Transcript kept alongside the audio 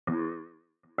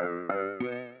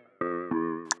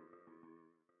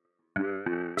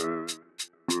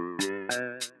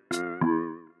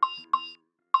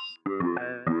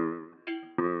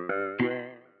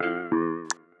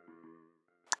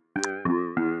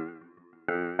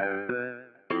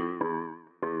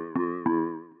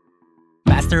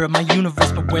Master of my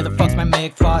universe, but where the fuck's my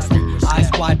Meg Foster? Eyes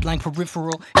wide, blank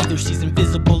peripheral. Either she's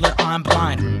invisible or I'm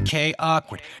blind. Okay,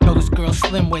 awkward. Know this girl's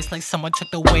slim waist like someone took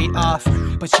the weight off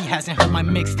her. But she hasn't heard my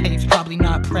mixtapes, probably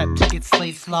not prepped to get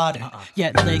slate slaughtered.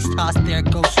 Yet legs tossed there,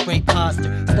 go straight past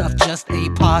her. Stuff just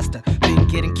ate pasta. Been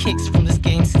getting kicks from this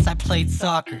game since I played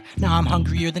soccer. Now I'm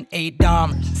hungrier than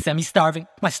 $8. Semi-starving,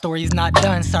 my story is not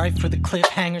done. Sorry for the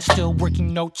cliffhanger, still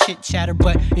working, no chit-chatter.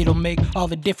 But it'll make all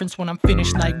the difference when I'm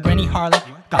finished like Rennie Harlan.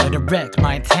 Gotta direct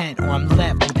my intent or I'm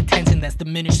left with attention that's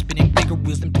diminished, spinning bigger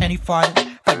wheels than penny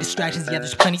farthing. Fight distractions, yeah,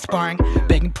 there's plenty sparring.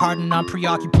 Begging pardon, I'm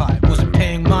preoccupied. Wasn't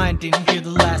paying mind, didn't hear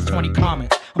the last 20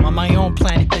 comments. I'm on my own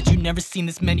planet, bet you never seen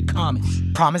this many comments.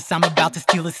 Promise I'm about to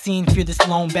steal a scene, fear this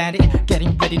lone bandit.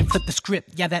 Getting ready to flip the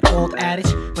script, yeah, that old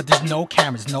adage. But there's no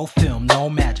cameras, no film, no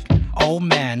magic. Oh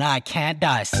man, I can't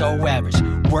die, so average.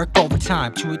 Work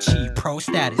overtime to achieve pro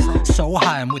status. So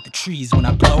high I'm with the trees when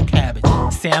I blow cabbage.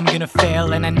 Say I'm gonna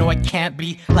fail and I know I can't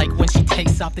be. Like when she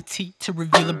takes off the tee to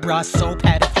reveal a bra so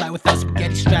padded. Fly without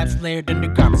spaghetti straps, layered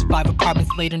undergarments. 5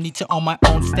 apartments later, need to own my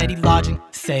own steady lodging.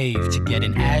 Save to get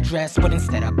an address, but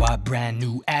instead I bought brand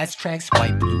new Aztecs.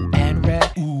 White, blue, and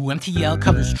red. Ooh, MTL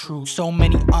covers true. So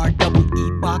many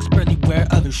REE box, barely wear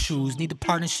other shoes. Need the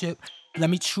partnership. Let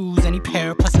me choose any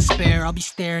pair plus a spare. I'll be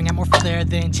staring at more flair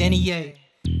than Jenny A.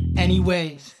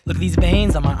 Anyways, look at these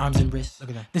veins on my arms and wrists. Look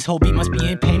at that. This whole beat must be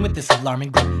in pain with this alarming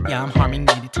grip. Yeah, I'm harming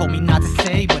it. It told me not to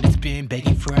say, but it's been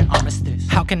begging for an armistice.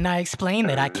 How can I explain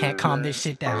that I can't calm this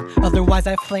shit down? Otherwise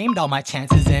I flamed all my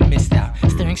chances and missed out.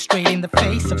 Staring straight in the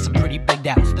face of some pretty big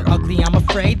doubts. They're ugly, I'm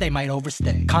afraid they might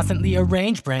overstay. Constantly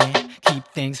arrange brain, keep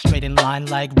things straight in line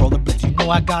like rollerblades. You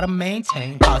know I gotta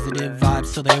maintain positive vibes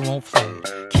so they won't fade.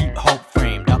 Keep hope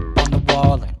framed up on the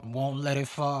wall and won't let it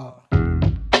fall.